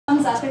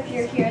thumbs up if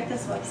you're here at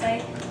this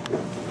website.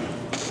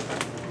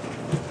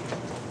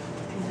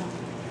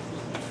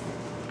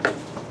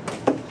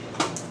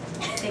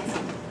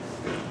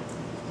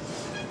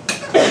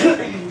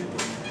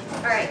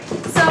 Alright,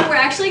 so we're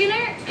actually going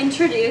to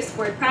introduce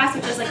WordPress,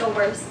 which is like a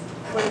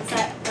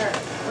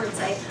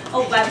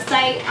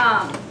website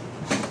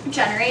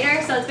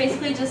generator. So it's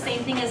basically just the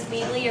same thing as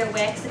Weebly or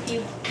Wix if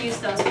you've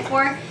used those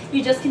before.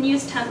 You just can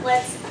use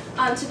templates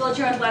to build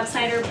your own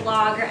website or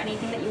blog or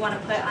anything that you want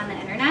to put on the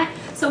internet.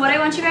 So what I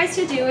want you guys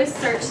to do is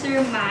search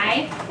through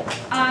my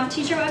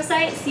teacher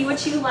website, see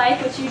what you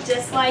like, what you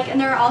dislike, and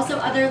there are also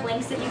other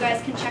links that you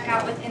guys can check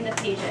out within the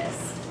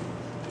pages.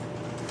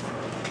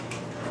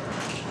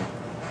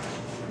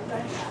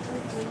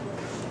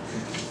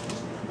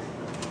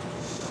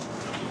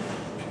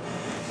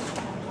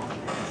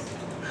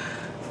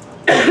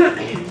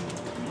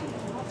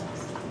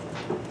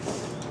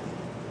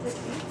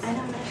 I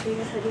don't know if you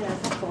guys would do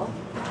that. That's cool.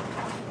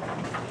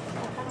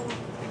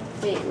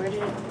 Wait, where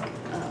did it?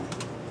 Oh.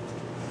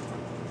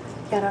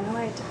 Yeah, I don't know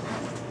where I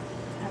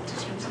have to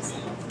change this.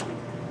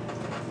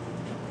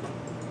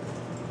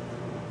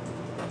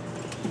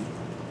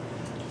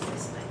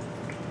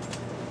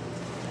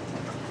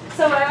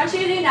 So what I want you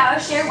to do now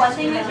is share one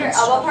thing with your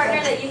elbow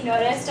partner that you've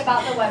noticed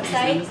about the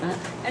website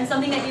and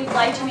something that you've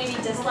liked or maybe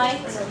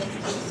disliked.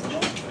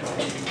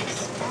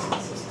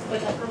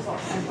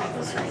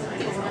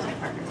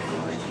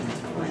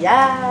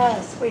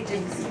 Yes. Wait,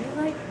 did you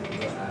like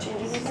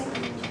change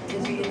anything?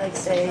 Did you like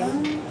say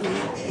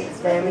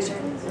damage?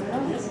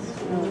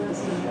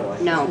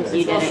 No,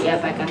 you didn't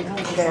yet, Becca.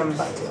 Okay, I'm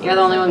about to. You're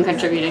the only one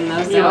contributing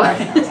those. So. I'm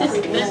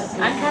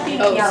happy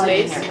to yell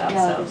in here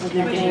though. So.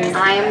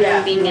 I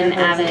am being an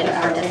avid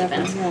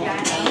participant.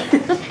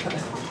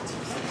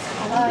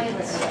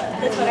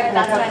 The Twitter,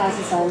 that's what I class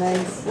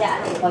assignments.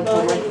 Yeah. Like the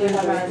work you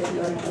have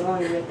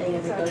around your thing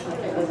as it goes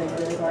like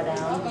really far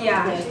down.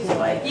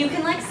 Yeah. You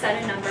can like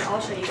set a number. I'll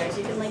show you guys.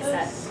 You can like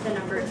set the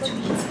number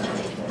between.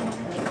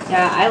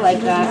 Yeah, I like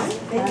that.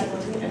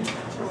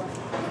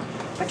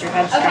 Put your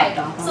head Okay, strapped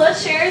off. so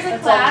let's share as a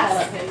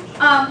class.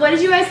 What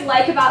did you guys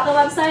like about the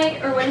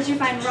website, or what did you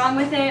find wrong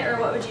with it, or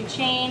what would you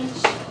change?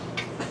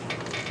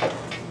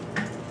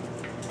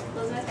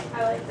 Elizabeth?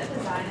 I like the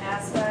design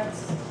aspect.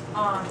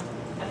 I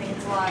think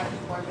it's a lot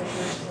more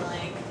visually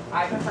appealing.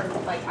 I prefer,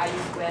 like, I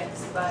use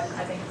Wix, but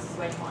I think this is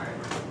way more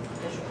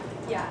visual.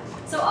 Yeah.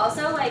 So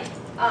also, like,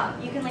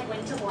 you can like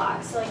link to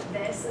blogs. So like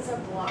this is a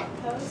blog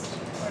post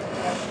or a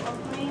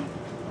point.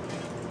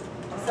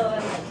 So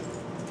then like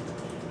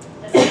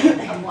this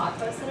is a blog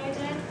post that I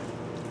did.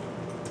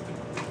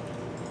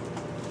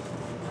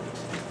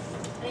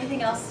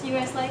 Anything else you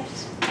guys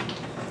liked?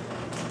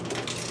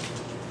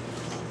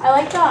 I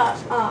like the,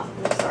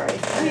 sorry.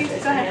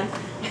 Go ahead.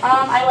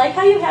 I like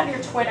how you have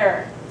your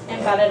Twitter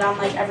embedded on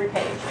like every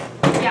page.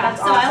 Yeah,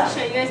 That's so I'll awesome.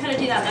 show you guys how to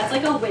do that. That's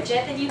like a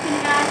widget that you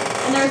can add,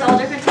 and there's all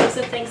different types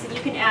of things that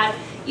you can add,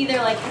 either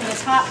like in the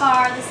top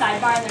bar, the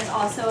sidebar, and there's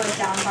also a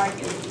down bar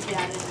here that you can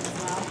add in as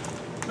well.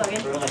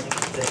 Logan?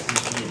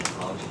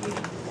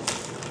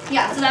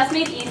 Yeah, so that's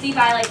made easy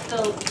by like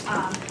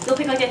you'll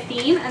pick like a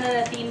theme, and then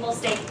the theme will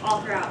stay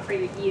all throughout for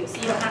your use, so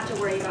you don't have to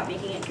worry about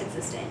making it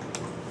consistent.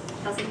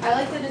 Kelsey? I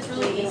like that it's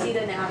really easy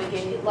to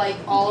navigate, like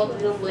all of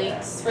the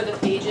links for the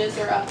pages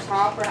are up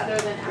top rather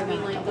than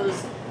having like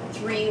those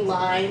 3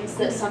 lines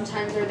that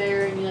sometimes are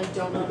there and you like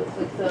don't know to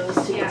click those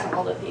to get to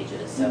all the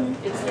pages. So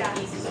it's like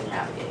easy to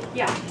navigate.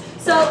 Yeah.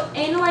 So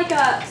in like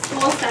a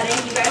school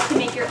setting, you guys can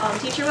make your own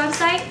teacher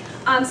website.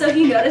 So if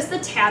you notice the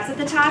tabs at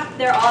the top,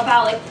 they're all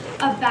about like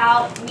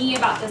about me,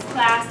 about this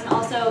class, and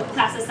also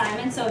class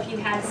assignments. So if you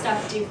had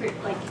stuff due for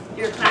like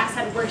your class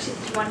had worksheets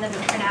that you wanted them to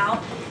print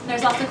out. And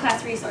there's also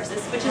class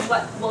resources, which is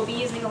what we'll be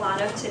using a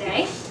lot of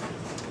today.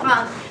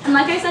 And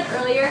like I said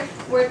earlier,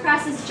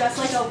 WordPress is just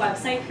like a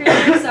website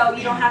creator, so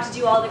you don't have to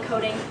do all the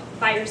coding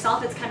by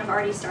yourself. It's kind of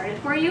already started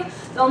for you.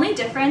 The only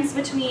difference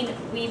between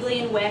Weebly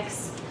and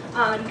Wix,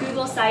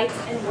 Google Sites,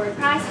 and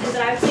WordPress is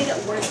that I would say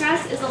that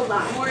WordPress is a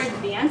lot more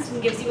advanced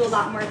and gives you a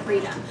lot more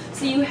freedom.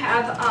 So you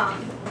have,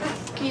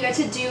 you get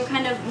to do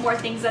kind of more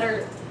things that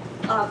are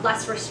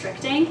less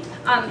restricting.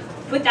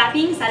 With that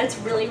being said, it's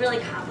really, really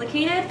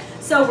complicated.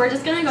 So we're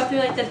just gonna go through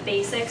like the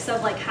basics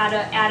of like how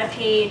to add a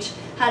page,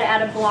 how to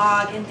add a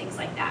blog, and things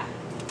like that.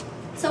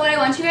 So what I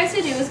want you guys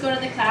to do is go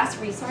to the class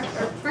resource,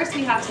 or first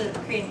we have to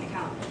create an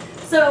account.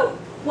 So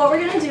what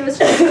we're gonna do is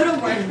just go to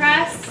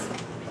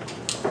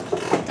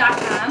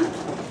WordPress.com.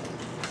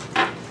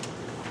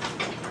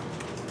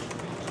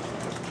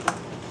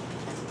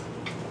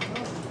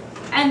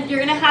 And you're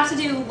gonna have to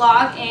do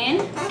log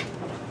in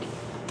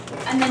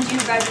and then do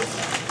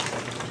register.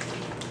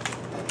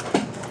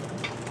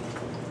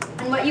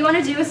 And what you want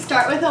to do is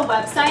start with a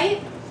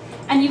website,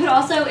 and you could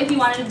also, if you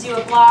wanted to do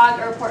a blog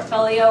or a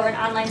portfolio or an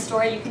online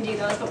store, you can do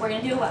those, but we're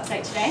going to do a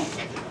website today.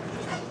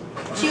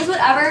 Choose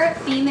whatever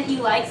theme that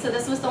you like. So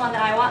this was the one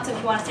that I want, so if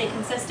you want to stay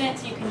consistent,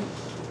 so you can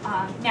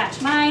match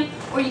mine,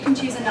 or you can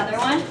choose another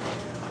one.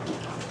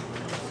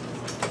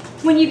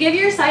 When you give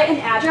your site an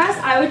address,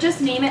 I would just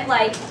name it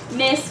like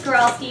Miss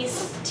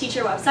Goralski's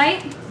teacher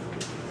website.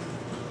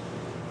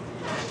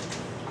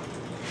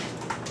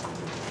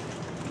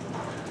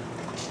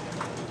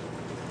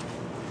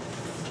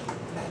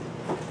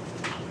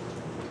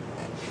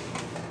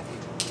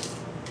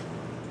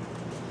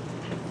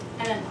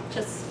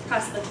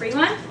 press the free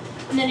one,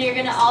 and then you're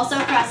gonna also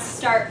press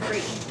start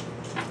free.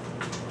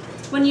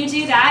 When you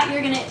do that,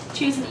 you're gonna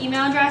choose an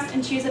email address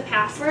and choose a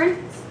password.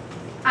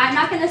 I'm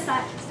not gonna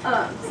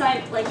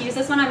use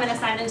this one, I'm gonna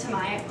sign into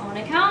my own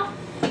account.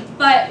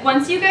 But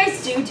once you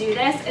guys do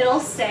this, it'll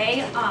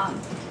say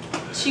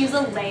choose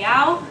a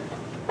layout.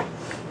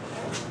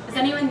 Is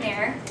anyone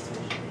there?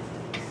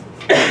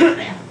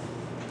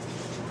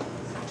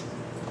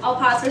 I'll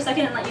pause for a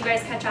second and let you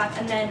guys catch up,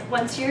 and then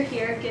once you're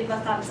here, give a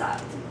thumbs up.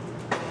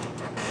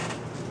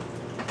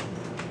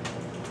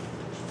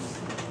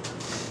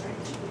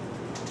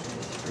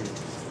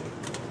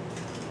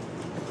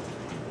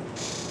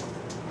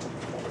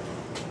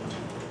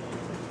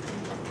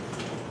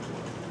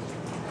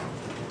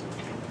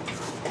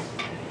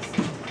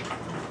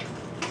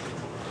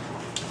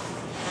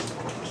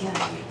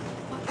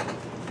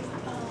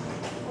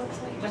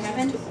 What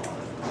happened?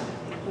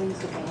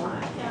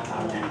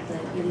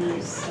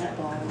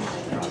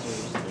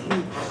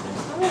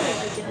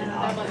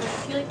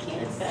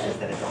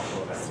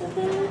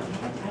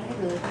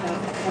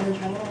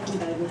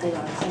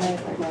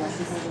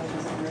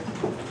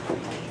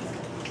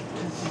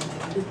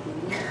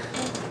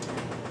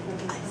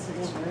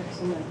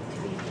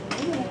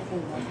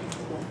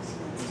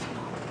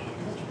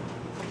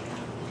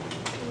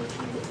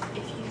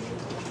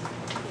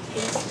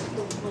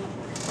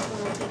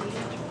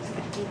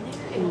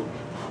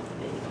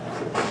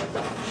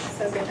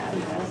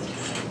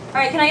 All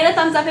right, can I get a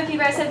thumbs up if you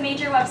guys have made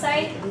your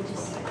website?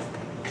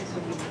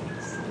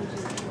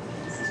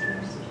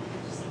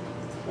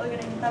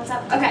 Thumbs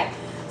up. Okay,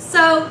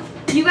 so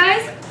you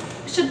guys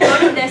should go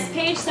to this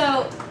page.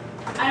 So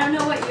I don't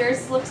know what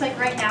yours looks like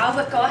right now,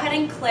 but go ahead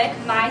and click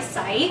My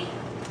Site.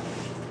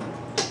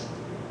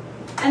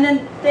 And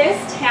then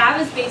this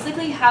tab is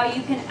basically how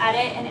you can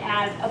edit and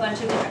add a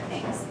bunch of different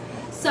things.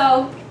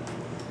 So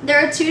there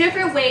are two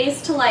different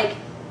ways to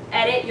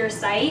edit your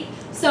site.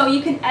 So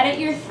you can edit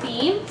your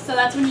theme, so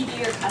that's when you do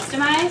your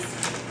customize.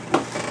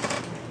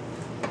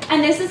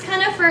 And this is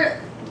kind of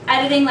for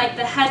editing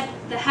the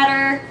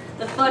header,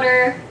 the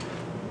footer,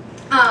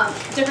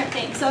 different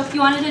things. So if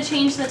you wanted to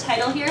change the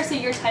title here, so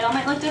your title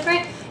might look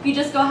different, you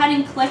just go ahead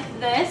and click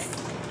this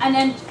and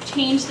then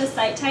change the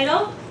site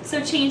title.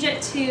 So change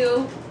it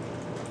to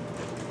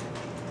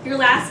your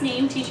last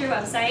name, teacher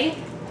website.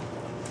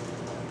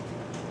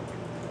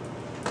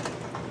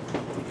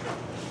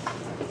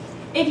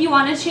 If you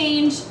want to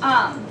change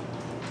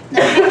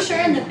the picture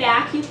in the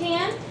back, you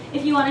can.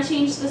 If you want to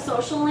change the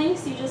social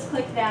links, you just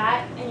click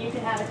that and you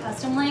can add a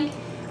custom link.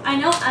 I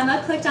know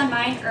Emma clicked on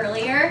mine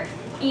earlier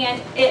and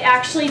it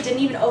actually didn't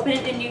even open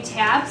it in a new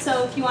tab.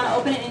 So if you want to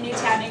open it in a new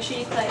tab, make sure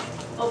you click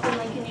open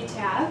link in new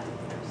tab.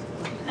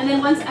 And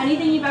then once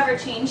anything you've ever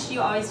changed,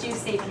 you always do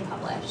save and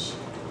publish.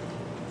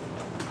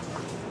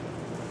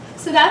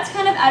 So that's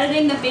kind of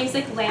editing the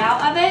basic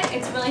layout of it.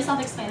 It's really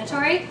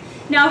self-explanatory.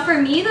 Now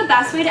for me, the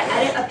best way to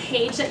edit a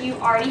page that you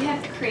already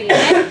have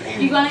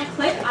created, you're going to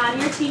click on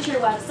your teacher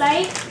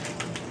website,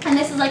 and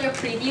this is like a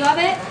preview of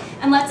it.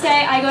 And let's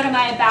say I go to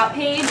my About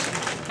page,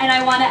 and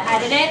I want to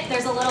edit it.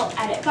 There's a little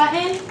edit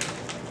button,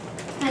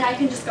 and I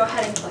can just go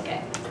ahead and click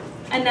it.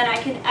 And then I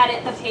can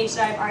edit the page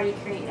that I've already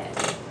created.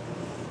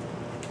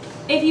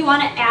 If you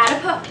want to add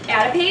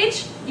a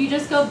page, you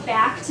just go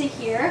back to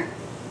here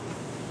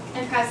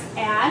and press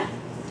Add,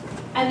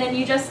 and then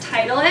you just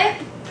title it.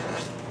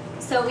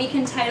 So we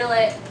can title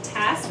it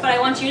Test, but I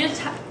want you to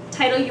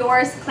title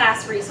yours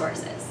Class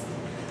Resources.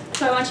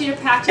 So I want you to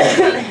practice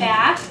going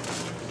back,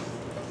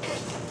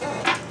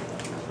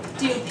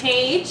 do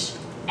Page,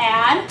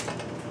 Add,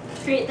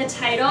 create the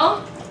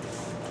title,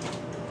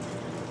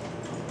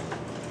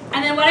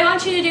 and then what I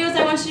want you to do is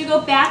I want you to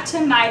go back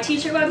to my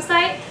teacher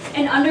website,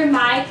 and under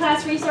my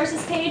Class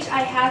Resources page,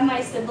 I have my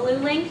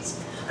Symbaloo linked.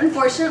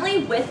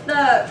 Unfortunately, with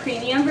the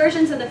premium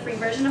version, so the free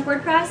version of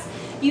WordPress,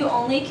 you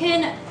only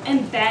can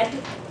embed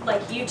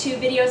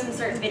YouTube videos and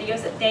certain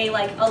videos that they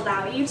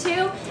allow you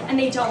to, and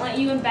they don't let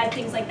you embed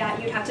things like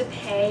that. You'd have to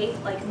pay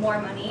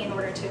more money in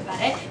order to embed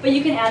it, but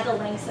you can add the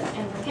links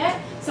and link it.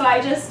 So I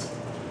just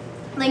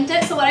linked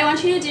it. So what I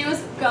want you to do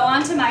is go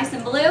onto my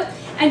Symbaloo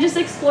and just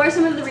explore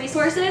some of the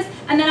resources,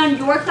 and then on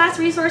your Class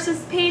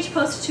Resources page,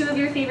 post 2 of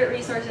your favorite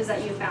resources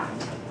that you found.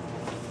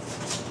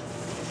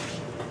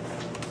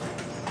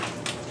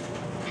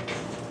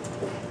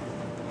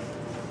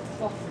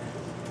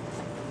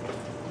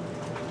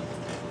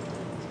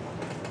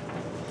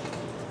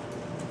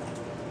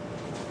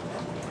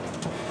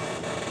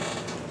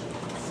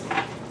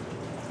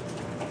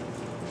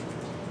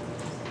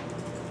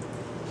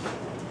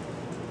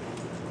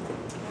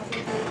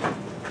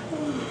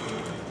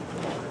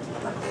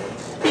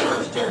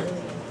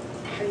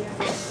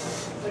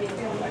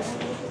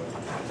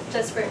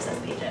 Just for access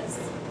pages.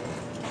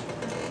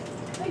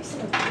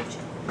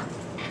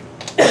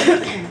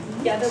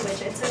 Yeah, the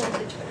widgets are like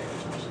the Twitter.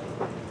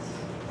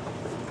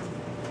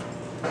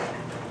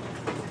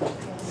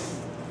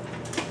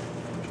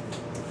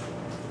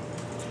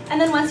 And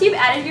then once you've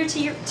added your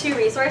 2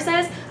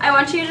 resources, I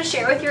want you to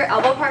share with your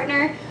elbow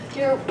partner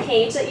your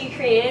page that you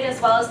created as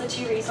well as the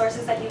 2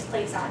 resources that you've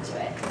placed onto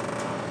it.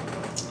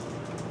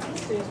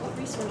 What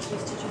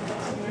resources did you put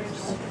on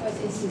yours?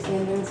 ICC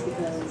standards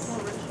because.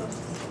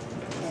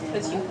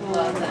 Because you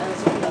love the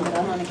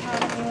Khan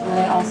Academy. And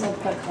I also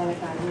put Khan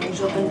Academy. I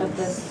opened up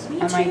this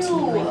MIT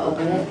like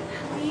open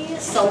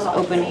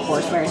self-open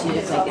courseware, so you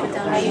just like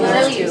I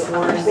literally use use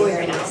course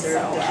right now. So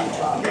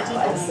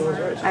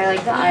I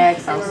like the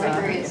IXL stuff.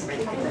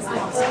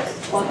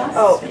 Oh,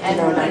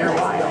 no, not in a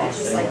while.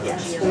 Just like, yeah.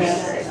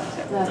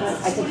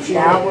 I took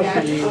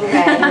geography.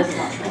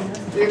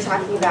 We were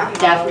talking about.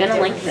 Def gonna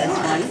link this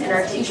one. And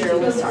our teacher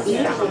was talking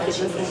about how much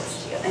he thinks.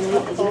 I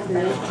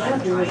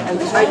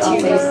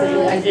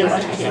did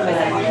want to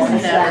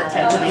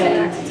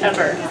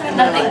never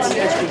nothing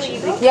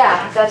too.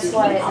 Yeah, that's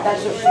what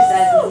she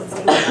said.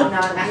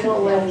 Not, you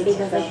don't learn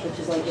because that's which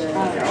is like your.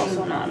 They're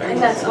also not. And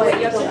that's what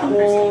the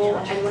whole,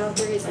 and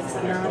 103 is like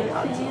something not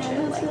allowed to teach it,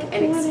 like,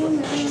 and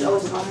it's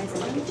always talking from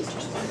like a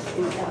teacher's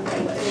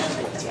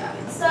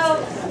So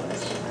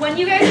when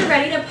you guys are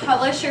ready to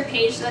publish your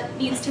page that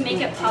needs to make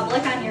it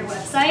public on your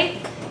website,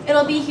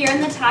 it'll be here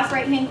in the top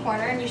right hand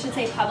corner and you should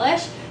say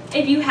publish.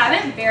 If you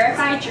haven't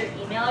verified your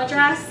email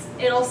address,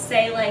 it'll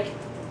say like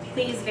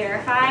please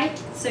verify.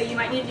 So you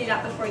might need to do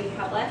that before you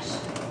publish.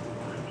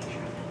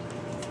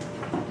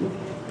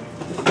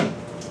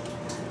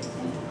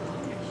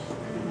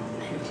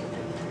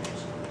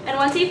 And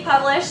once you've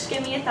published,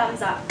 give me a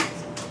thumbs up.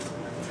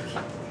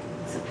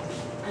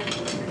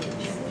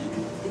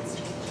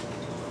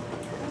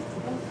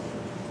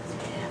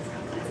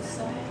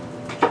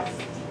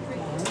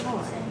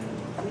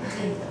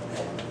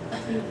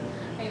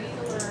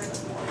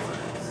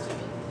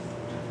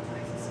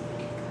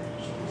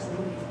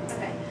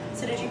 Okay,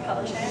 so did you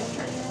publish it?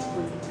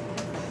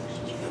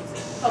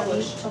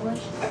 Publish.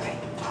 Okay,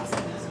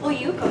 awesome. Will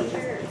you go to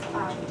your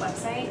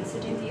website, so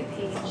do view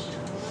page.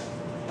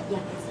 Yeah. I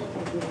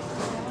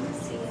want to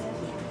see it.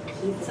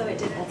 So it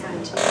did that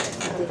time too.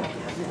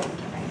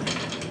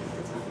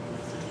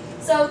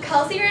 So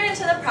Kelsey ran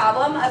into the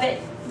problem of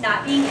it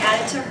not being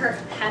added to her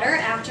header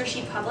after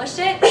she published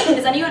it.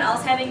 Is anyone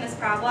else having this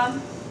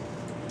problem?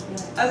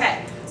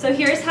 Okay, so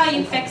here's how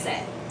you fix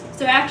it.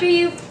 So after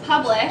you've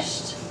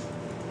published,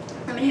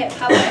 I'm going to hit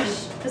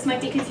publish. This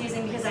might be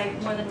confusing because I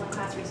have more than one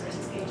class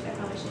resources page. I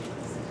probably should do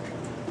this.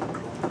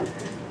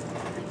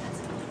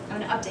 I'm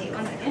going to update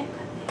 1 second.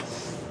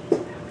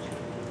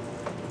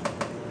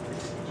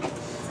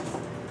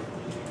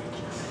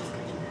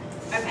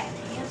 Okay.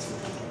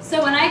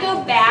 So when I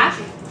go back,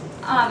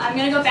 I'm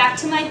going to go back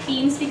to my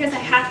themes because I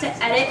have to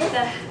edit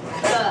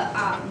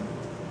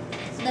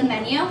the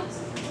menu.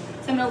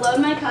 So I'm going to load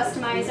my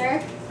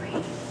customizer.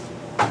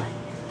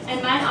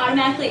 And mine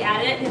automatically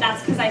added it, and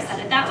that's because I set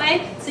it that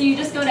way. So you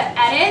just go to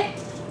edit,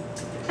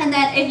 and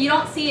then if you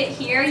don't see it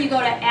here, you go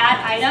to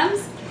add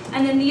items,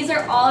 and then these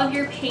are all of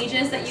your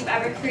pages that you've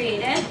ever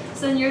created.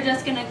 So then you're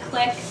just going to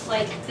click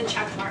like the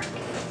check mark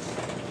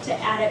to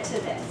add it to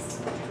this.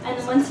 And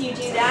then once you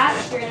do that,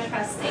 you're going to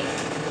press save.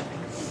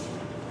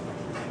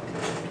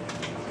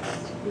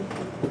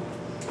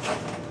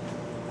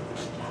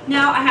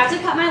 Now I have to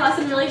cut my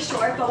lesson really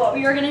short, but what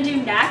we are going to do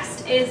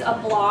next is a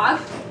blog.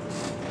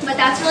 But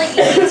that's really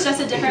easy, it's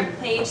just a different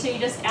page, so you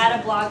just add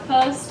a blog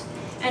post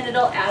and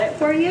it'll add it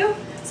for you.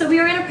 So we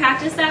were going to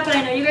practice that, but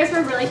I know you guys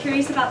were really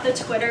curious about the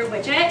Twitter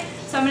widget,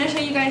 so I'm going to show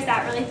you guys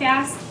that really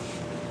fast.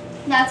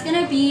 That's going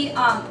to be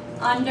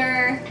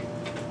under,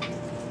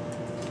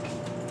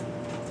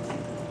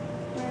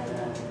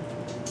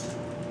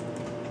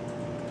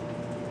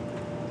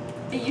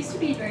 it used to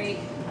be right.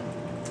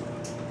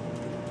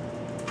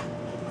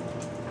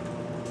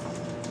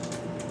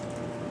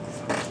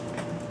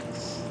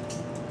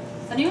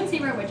 Does anyone see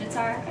where widgets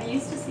are? I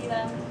used to see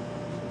them.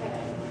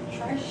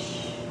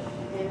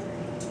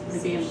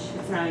 Maybe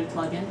it's not in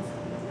plugins.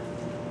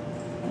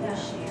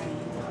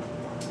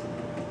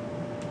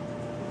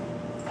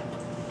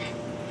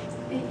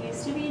 It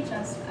used to be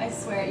just, I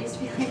swear, it used to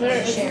be like There,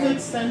 it's shared. the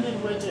extended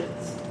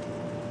widgets.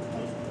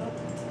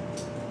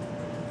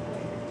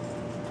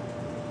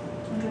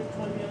 Under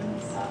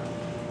plugins.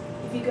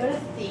 If you go to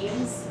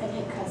themes and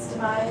hit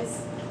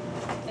customize.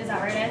 Is that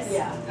where it is?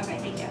 Yeah. Okay,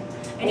 thank you.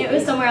 I knew it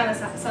was somewhere on the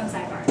some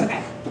sidebar.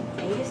 Okay.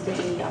 And you just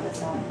delete on the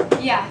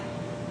side. Yeah.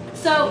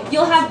 So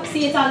you'll have,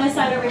 see it's on this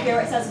side over here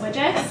where it says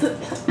widgets.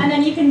 And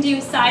then you can do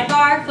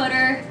sidebar,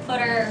 footer,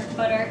 footer,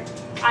 footer.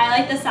 I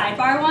like the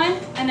sidebar one.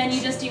 And then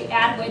you just do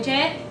add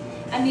widget.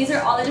 And these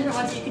are all the different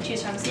ones that you can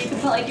choose from. So you can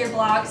put like your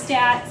blog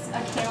stats,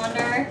 a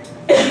calendar.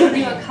 You can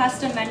do a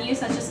custom menu,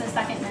 so it's just a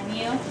second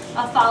menu.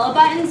 A follow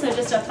button, so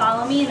just a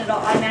follow me and it'll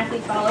automatically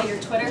follow your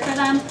Twitter for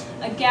them.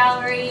 A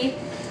gallery,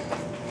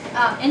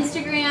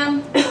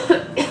 Instagram.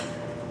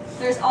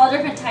 There's all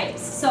different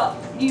types. So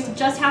you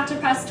just have to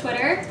press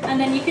Twitter and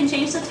then you can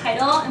change the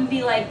title and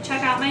be like,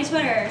 check out my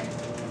Twitter.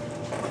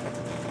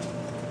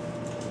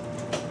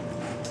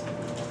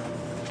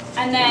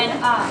 And then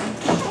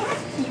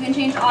you can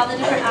change all the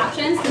different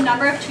options. The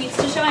number of tweets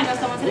to show, I know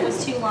someone said it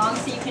was too long,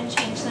 so you can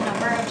change the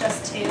number of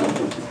just 2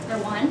 or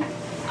 1.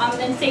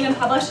 Then save and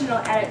publish and it'll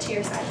add it to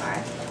your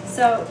sidebar.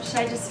 So should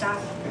I just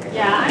stop?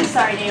 Yeah, I'm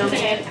sorry,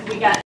 Naomi. We got